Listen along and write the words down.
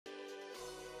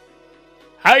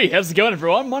Hey, how's it going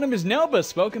everyone? My name is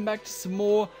Nalbis. Welcome back to some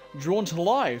more Drawn to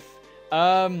Life.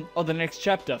 The next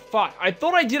chapter. Fuck, I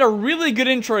thought I did a really good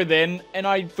intro then, and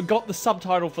I forgot the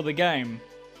subtitle for the game.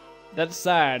 That's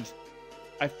sad.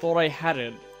 I thought I had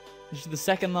it. This is the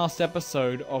second last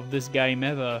episode of this game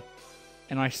ever,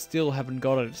 and I still haven't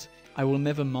got it. I will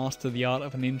never master the art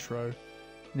of an intro.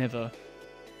 Never.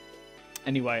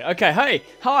 Anyway, okay, hey,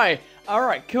 hi.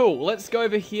 Alright, cool. Let's go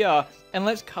over here and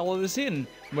let's color this in.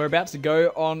 We're about to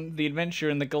go on the adventure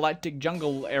in the galactic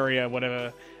jungle area,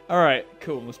 whatever. Alright,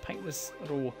 cool. Let's paint this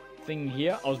little thing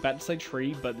here. I was about to say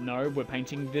tree, but no, we're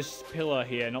painting this pillar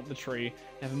here, not the tree.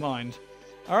 Never mind.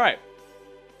 Alright.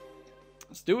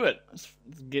 Let's do it. Let's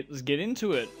get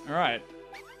into it. Alright.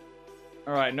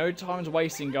 Alright, no time's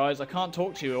wasting, guys. I can't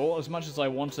talk to you all as much as I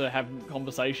want to have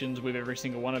conversations with every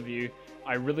single one of you.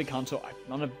 I really can't talk.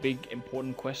 I'm on a big,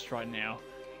 important quest right now.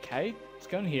 Okay, let's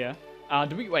go in here.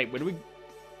 Do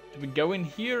we go in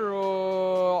here,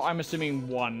 or I'm assuming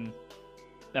one?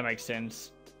 That makes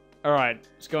sense. Alright,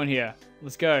 let's go in here.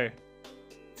 Let's go.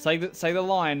 Say the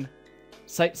line.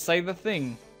 Say the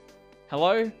thing.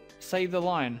 Hello? Say the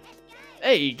line.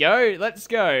 There you go. Let's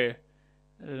go.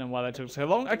 I don't know why that took so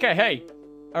long. Okay, hey.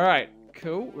 Alright,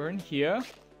 cool. We're in here.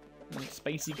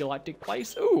 Spacey galactic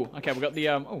place. Ooh, okay, we got the,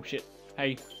 oh shit.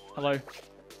 Hey, hello.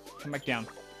 Come back down.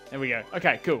 There we go.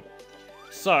 Okay, cool.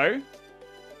 So,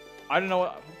 I don't know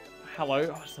what...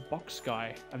 Hello. Oh, it's the box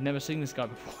guy. I've never seen this guy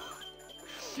before.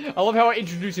 I love how I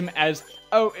introduce him as,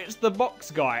 oh, it's the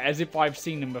box guy, as if I've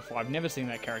seen him before. I've never seen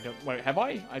that character. Wait, have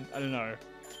I? I don't know.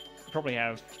 I probably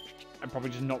have. I'm probably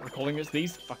just not recalling it's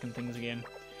these fucking things again.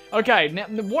 Okay, now,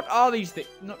 what are these things?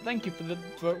 No, thank you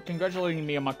for congratulating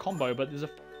me on my combo, but there's a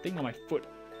thing on my foot.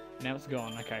 Now it's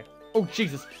gone. Okay. Oh,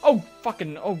 Jesus. Oh,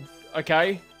 fucking, oh,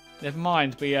 okay. Never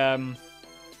mind. We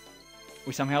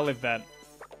somehow lived that.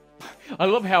 I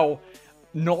love how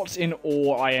not in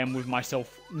awe I am with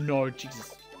myself. No,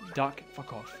 Jesus. Duck,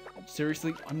 fuck off.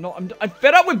 Seriously, I'm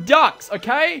fed up with ducks,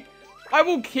 okay? I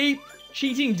will keep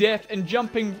cheating death and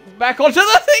jumping back onto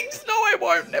the things. No, I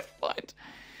won't. Never mind.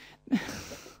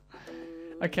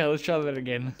 Okay, let's try that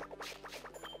again.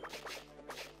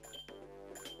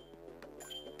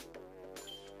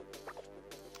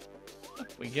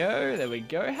 Up we go. There we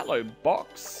go. Hello,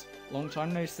 box. Long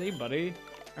time no see, buddy.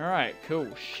 Alright, cool.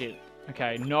 Shit.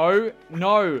 Okay, no.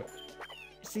 No.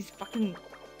 It's these fucking...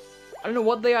 I don't know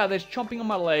what they are. They're chomping on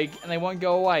my leg and they won't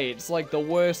go away. It's like the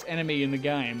worst enemy in the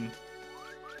game.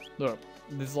 Look.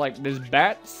 There's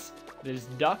bats, there's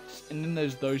ducks, and then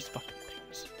there's those fucking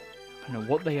things. I don't know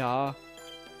what they are.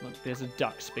 Look, there's a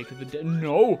duck. Speak of the dead.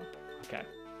 No! Okay.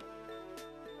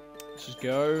 Let's just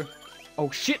go. Oh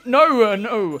shit, no,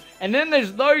 no! And then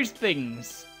there's those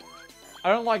things. I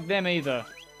don't like them either.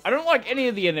 I don't like any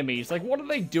of the enemies. Like, what are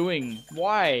they doing?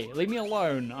 Why? Leave me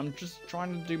alone. I'm just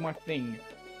trying to do my thing.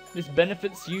 This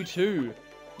benefits you too.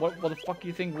 What the fuck do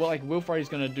you think, well, like, Wilfred is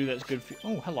gonna do that's good for you?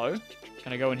 Oh, hello.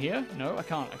 Can I go in here? No, I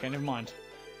can't. Okay, never mind.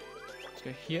 Let's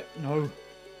go here. No.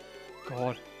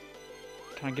 God.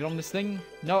 Can I get on this thing?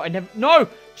 No, I never... No!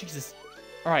 Jesus.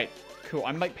 Alright, cool.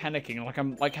 I'm, like, panicking.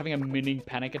 I'm, like, having a mini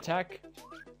panic attack.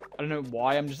 I don't know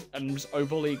why. I'm just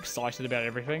overly excited about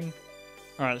everything.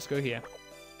 Alright, let's go here.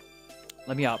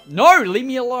 Let me up. No! Leave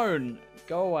me alone!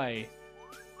 Go away.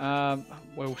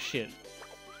 Well, shit.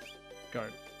 Go.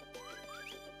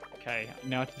 Okay,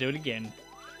 now I have to do it again.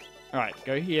 Alright,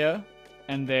 go here.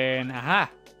 And then, aha!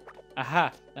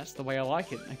 Aha! That's the way I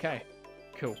like it. Okay,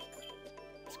 cool.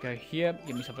 Let's go here.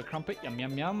 Give myself a crumpet. Yum,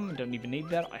 yum, yum. Don't even need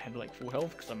that. I had, like, full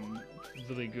health because I'm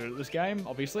really good at this game,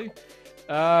 obviously.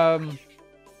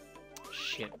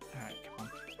 Shit. Alright, come on.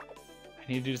 I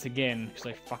need to do this again because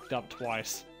I fucked up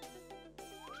twice.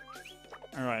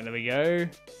 Alright, there we go.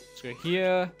 Let's go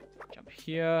here. Jump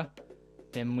here.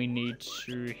 Then we need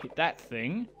to hit that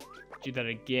thing. Do that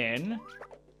again.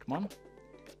 Come on.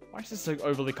 Why is this so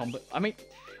overly complicated? I mean,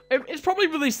 it's probably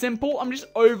really simple. I'm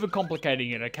just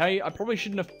overcomplicating it, okay? I probably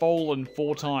shouldn't have fallen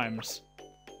 4 times.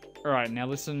 Alright, now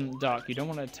listen, Duck. You don't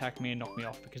want to attack me and knock me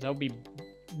off because that would be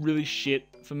really shit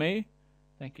for me.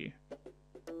 Thank you.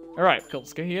 Alright, cool.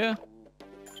 Let's go here.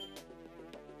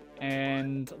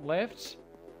 And left.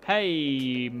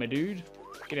 Hey, my dude.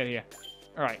 Get out of here.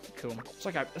 Alright, cool. It's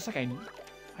like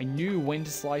I knew when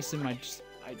to slice him.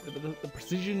 The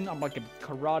precision, I'm like a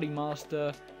karate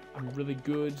master. I'm really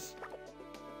good.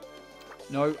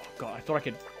 No, oh god, I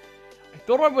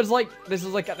thought I was like, this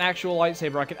is like an actual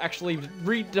lightsaber. I could actually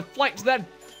deflect that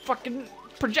fucking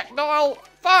projectile.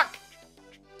 Fuck!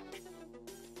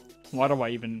 Why do I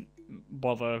even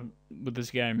bother with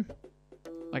this game?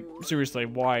 Like, seriously,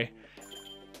 why?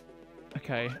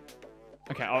 Okay.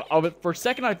 Okay, for a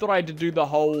second I thought I had to do the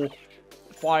whole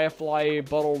firefly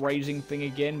bottle raising thing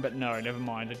again, but no, never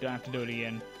mind. I don't have to do it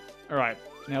again. Alright,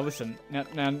 now listen. Now,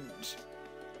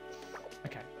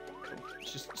 okay, cool.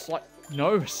 It's just slice.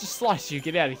 No, it's just slice you.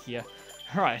 Get out of here.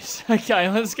 Alright, okay,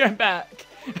 let's go back.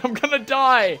 I'm gonna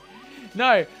die.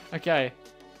 No, okay.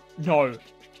 No.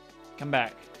 Come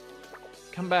back.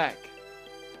 Come back.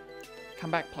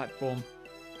 Come back, platform.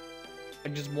 I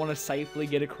just want to safely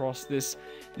get across this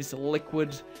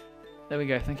liquid. There we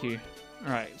go, thank you.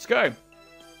 Alright, let's go.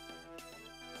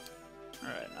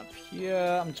 Alright, up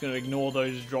here. I'm just going to ignore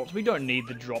those drops. We don't need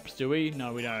the drops, do we?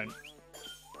 No, we don't.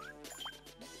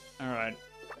 Alright.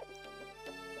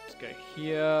 Let's go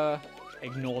here.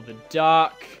 Ignore the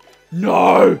dark.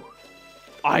 No!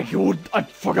 I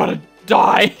forgot to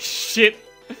die. Shit.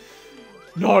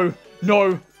 No.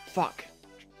 No. Fuck.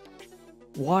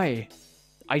 Why?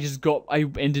 I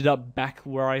ended up back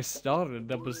where I started.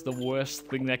 That was the worst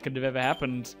thing that could have ever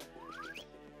happened.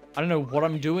 I don't know what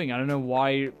I'm doing. I don't know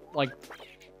why, like,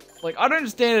 I don't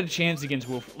stand a chance against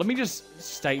Wolf. Let me just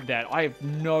state that. I have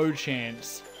no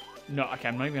chance. No, okay,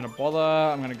 I'm not even gonna bother.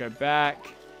 I'm gonna go back.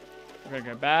 I'm gonna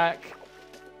go back.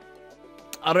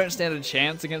 I don't stand a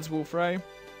chance against Wolfray.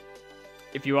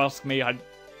 If you ask me, I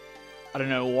don't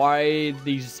know why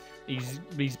these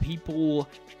people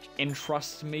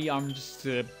entrust me. I'm just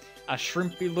a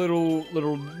shrimpy little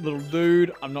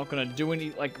dude. I'm not gonna do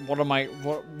any, like, what am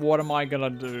I gonna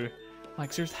do?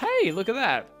 Like, seriously, hey, look at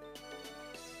that.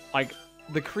 Like,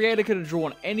 the creator could have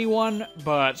drawn anyone,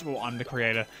 but, well, I'm the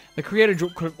creator. The creator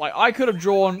could have, like, I could have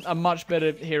drawn a much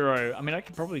better hero. I mean, I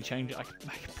could probably change it. I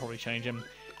could probably change him.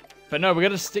 But no, we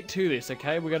gotta stick to this,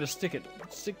 okay? We gotta stick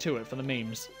to it for the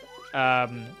memes.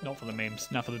 Not for the memes,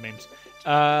 not for the memes.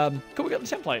 Cool, we got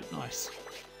the template, nice.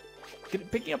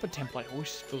 Picking up a template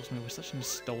always fills me with such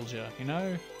nostalgia, you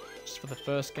know? Just for the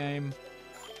first game.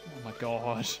 Oh my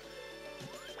god.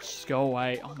 Just go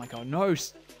away. Oh my god, no,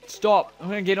 stop. I'm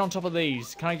gonna get on top of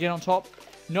these. Can I get on top?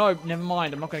 No, never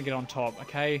mind, I'm not gonna get on top,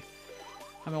 okay?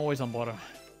 I'm always on bottom.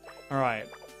 Alright,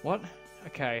 what?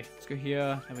 Okay, let's go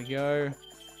here, there we go.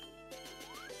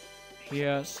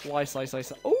 Here, slice.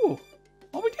 Oh,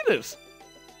 we did it.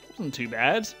 Wasn't too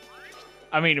bad.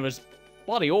 I mean, it was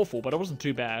bloody awful, but it wasn't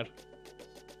too bad.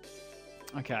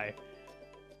 Okay.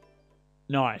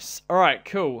 Nice. Alright,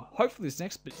 cool. Hopefully this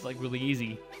next bit's, like, really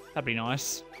easy. That'd be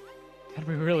nice. That'd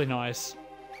be really nice.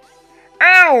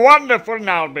 Oh, wonderful,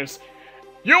 Nalbis.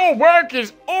 Your work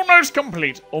is almost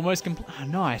complete. Almost complete. Oh,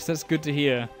 nice. That's good to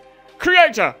hear.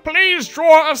 Creator, please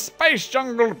draw a space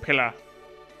jungle pillar.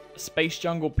 A space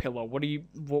jungle pillar. What do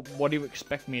you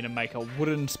expect me to make? A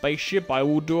wooden spaceship? I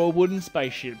will do a wooden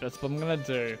spaceship. That's what I'm gonna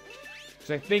do.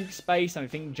 Because I think space, and I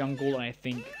think jungle, and I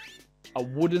think a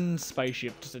wooden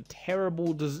spaceship. Just a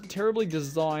terribly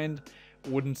designed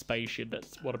wooden spaceship.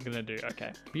 That's what I'm gonna do.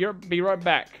 Okay. Be right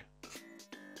back.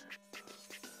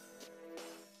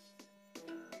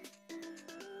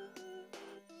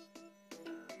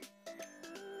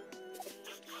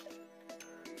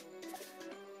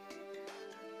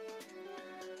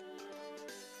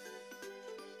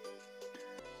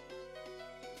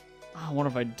 Oh, what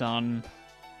have I done?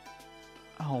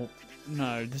 Oh,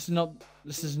 no, this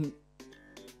isn't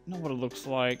what it looks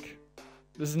like.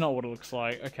 This is not what it looks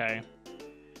like. Okay.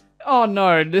 Oh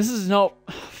no, this is not,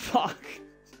 fuck.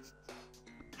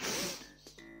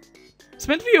 It's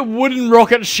meant to be a wooden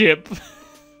rocket ship. What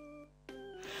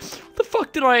the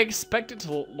fuck did I expect it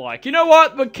to look like? You know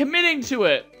what? We're committing to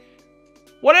it.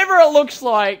 Whatever it looks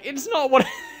like, it's not what it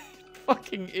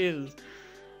fucking is.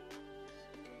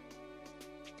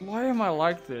 Why am I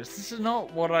like this? This is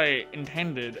not what I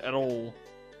intended at all.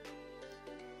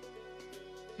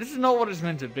 This is not what it's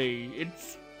meant to be.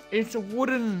 It's a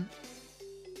wooden...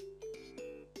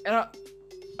 And I'm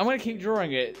gonna keep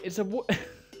drawing it. It's a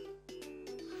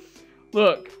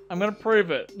Look, I'm gonna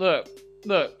prove it. Look,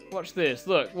 watch this.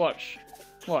 Look, watch.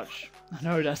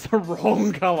 No, that's the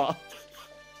wrong color.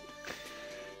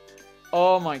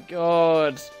 Oh my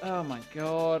god.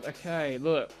 Okay,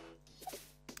 look.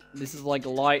 This is like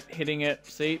light hitting it.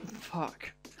 See? Fuck.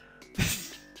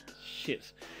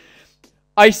 Shit.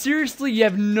 I seriously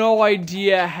have no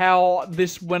idea how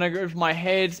this went over my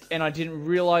head, and I didn't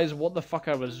realize what the fuck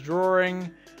I was drawing.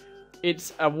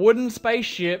 It's a wooden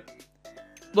spaceship.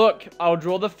 Look, I'll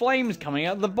draw the flames coming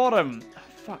out the bottom.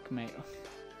 Fuck me.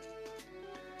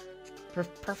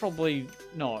 Preferably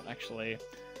not, actually. It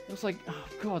looks like, oh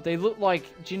god, they look like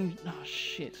oh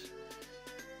shit.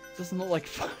 It doesn't look like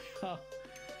fire.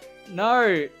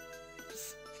 No!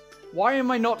 Why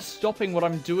am I not stopping what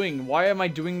I'm doing? Why am I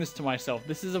doing this to myself?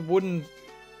 This is a wooden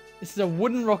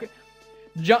rocket.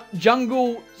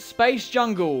 Jungle, space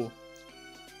jungle.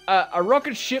 A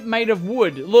rocket ship made of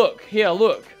wood. Look, here,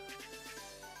 look.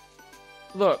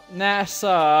 Look,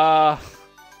 NASA.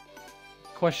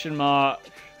 Question mark.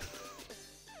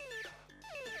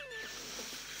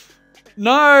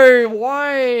 No,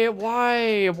 why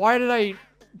did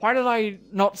I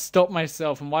not stop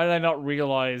myself, and why did I not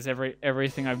realize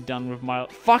everything I've done with my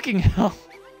fucking hell?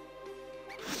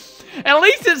 At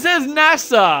least it says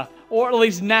NASA, or at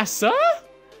least NASA.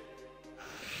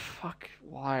 Fuck,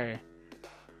 why?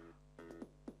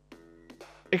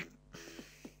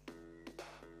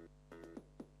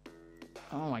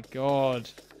 Oh my god.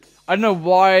 I don't know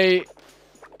why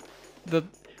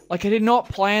I did not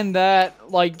plan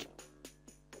that, like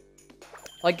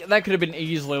that could have been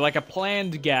easily, like, a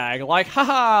planned gag. Like,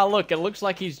 haha, look, it looks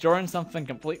like he's drawing something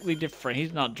completely different.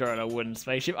 He's not drawing a wooden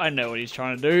spaceship. I know what he's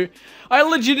trying to do. I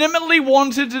legitimately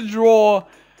wanted to draw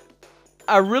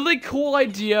a really cool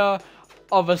idea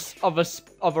of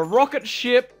a rocket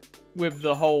ship with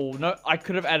the whole, no, I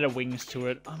could have added wings to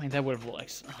it. I mean, that would have looked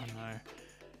like, I don't know.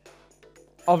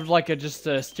 Of like just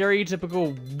a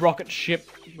stereotypical rocket ship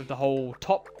with the whole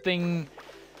top thing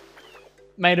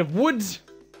made of wood.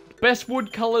 Best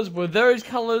wood colors were those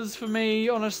colors for me,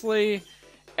 honestly.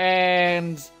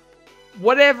 And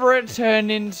whatever it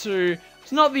turned into,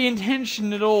 it's not the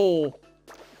intention at all.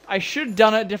 I should have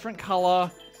done it a different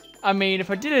color. I mean,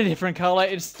 if I did a different color,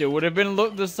 it still would have been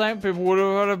looked the same. People would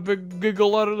have had a big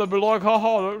giggle at it. They'd be like,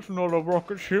 haha, that's not a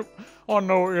rocket ship. I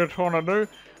know what you're trying to do.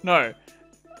 No.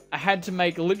 I had to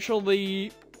make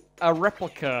literally a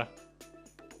replica.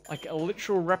 Like a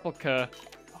literal replica.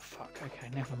 Oh, fuck. Okay,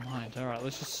 never mind. Alright,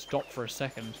 let's just stop for a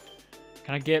second.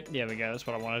 Can I get... Yeah, there we go. That's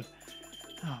what I wanted.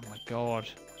 Oh, my God.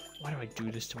 Why do I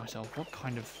do this to myself? What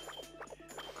kind of...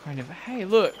 Hey,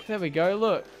 look. There we go.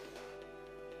 Look.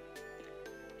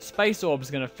 Space Orb's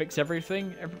gonna fix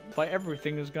everything.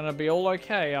 Everything is gonna be all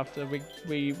okay after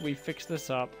we fix this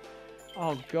up.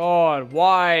 Oh, God.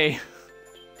 Why?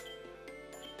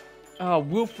 Oh,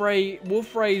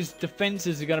 Wolfray's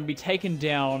defenses are going to be taken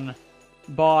down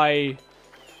by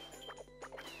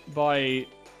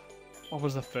what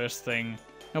was the first thing?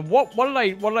 Now what did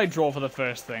I draw for the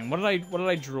first thing? What did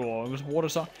I draw? It was water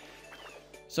song.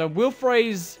 So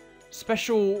Wolfray's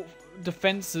special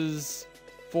defenses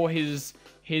for his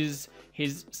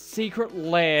secret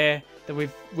lair that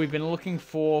we've been looking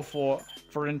for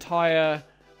an entire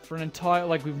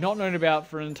like we've not known about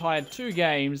for an entire 2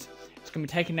 games. It's going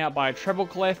to be taken out by a treble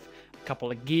clef, a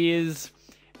couple of gears,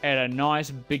 and a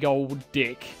nice big old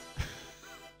dick.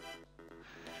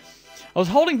 I was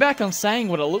holding back on saying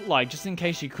what it looked like just in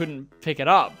case you couldn't pick it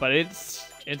up, but it's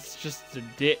just a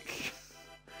dick.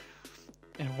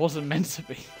 And it wasn't meant to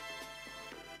be.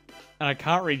 And I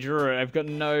can't redraw it. I've got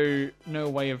no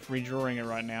way of redrawing it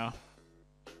right now.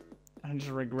 I just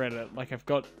regret it. Like, I've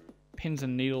got pins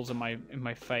and needles in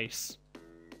my face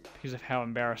because of how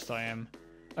embarrassed I am.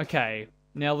 Okay,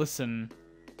 now listen.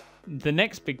 The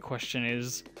next big question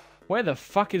is, where the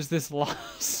fuck is this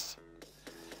last?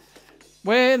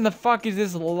 Where in the fuck is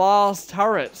this last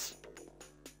turret?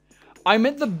 I'm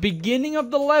at the beginning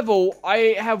of the level.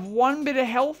 I have 1 bit of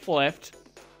health left,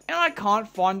 and I can't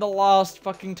find the last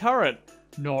fucking turret.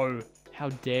 No, how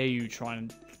dare you try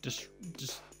and just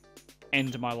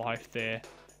end my life there,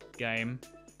 game.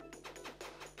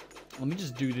 Let me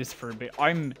just do this for a bit.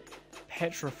 I'm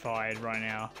petrified right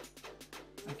now.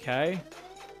 Okay.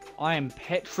 I am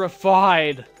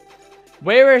petrified.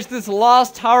 Where is this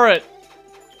last turret?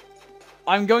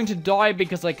 I'm going to die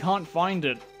because I can't find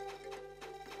it.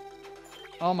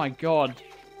 Oh my god.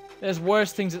 There's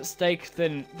worse things at stake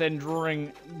than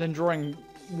drawing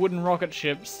wooden rocket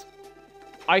ships.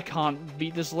 I can't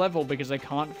beat this level because I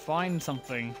can't find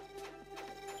something.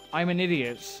 I'm an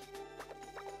idiot.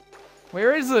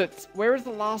 Where is it? Where is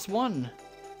the last one?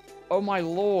 Oh my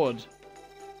lord.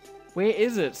 Where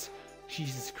is it?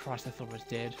 Jesus Christ, I thought it was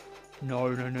dead. No.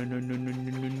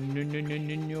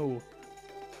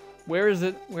 Where is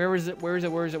it? Where is it? Where is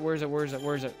it? Where is it? Where is it? Where is it?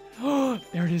 Where is it? Oh,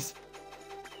 there it is.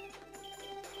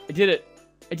 I did it.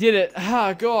 I did it.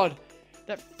 Ah, God.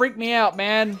 That freaked me out,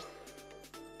 man.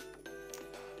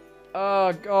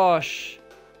 Oh, gosh.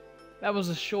 That was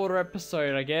a shorter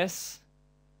episode, I guess.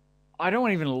 I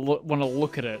don't even want to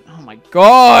look at it. Oh, my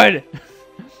God.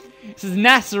 It says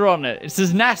NASA on it. It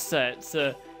says NASA. It's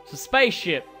a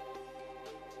spaceship.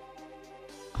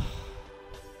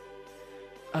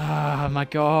 Oh, my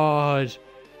God.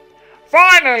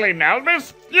 Finally,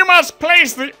 Nalbis, you must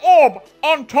place the orb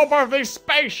on top of the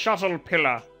space shuttle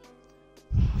pillar.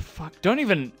 Oh, fuck, don't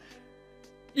even...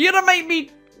 You're gonna make me...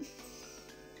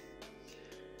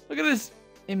 Look at this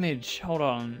image. Hold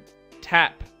on.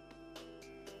 Tap.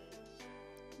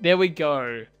 There we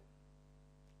go.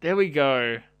 There we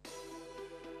go.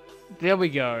 There we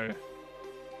go.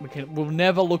 We'll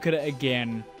never look at it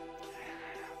again.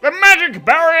 The magic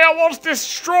barrier was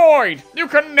destroyed! You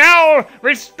can now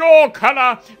restore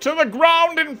color to the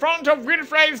ground in front of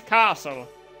Winfrey's castle.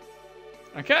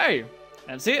 Okay,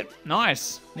 that's it.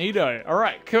 Nice. Neato.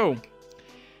 Alright, cool.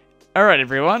 Alright,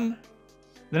 everyone.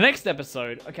 The next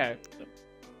episode. Okay.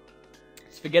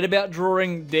 Let's forget about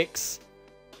drawing dicks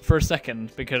for a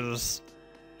second, because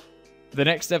the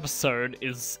next episode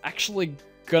is actually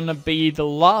gonna be the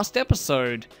last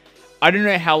episode. I don't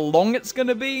know how long it's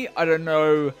gonna be. I don't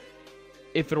know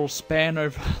if it'll span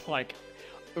over, like,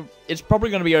 it's probably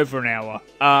gonna be over an hour.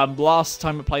 Last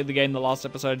time I played the game, the last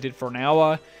episode I did for an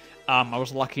hour. I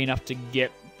was lucky enough to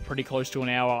get pretty close to an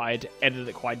hour. I had to edit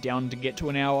it quite down to get to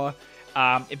an hour.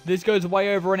 If this goes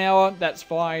way over an hour, that's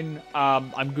fine.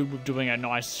 I'm good with doing a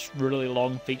nice, really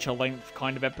long feature-length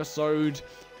kind of episode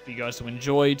for you guys to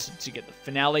enjoy, to get the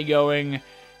finale going.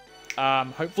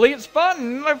 Hopefully it's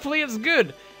fun. Hopefully it's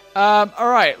good.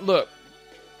 Alright, look.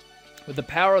 With the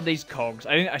power of these cogs,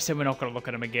 I said we're not going to look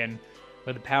at them again.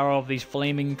 With the power of these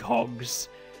flaming cogs,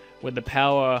 with the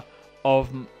power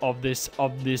of this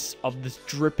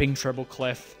dripping treble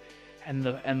clef, and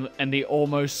the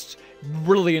almost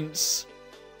brilliance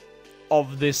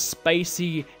of this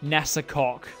spacey NASA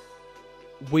cock,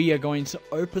 we are going to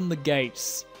open the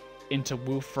gates into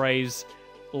Winfrey's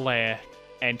lair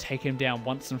and take him down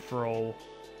once and for all.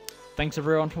 Thanks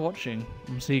everyone for watching.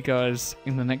 I'll see you guys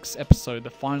in the next episode, the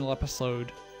final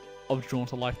episode of Drawn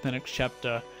to Life, the next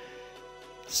chapter.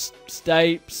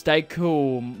 Stay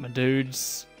cool, my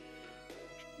dudes.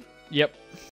 Yep.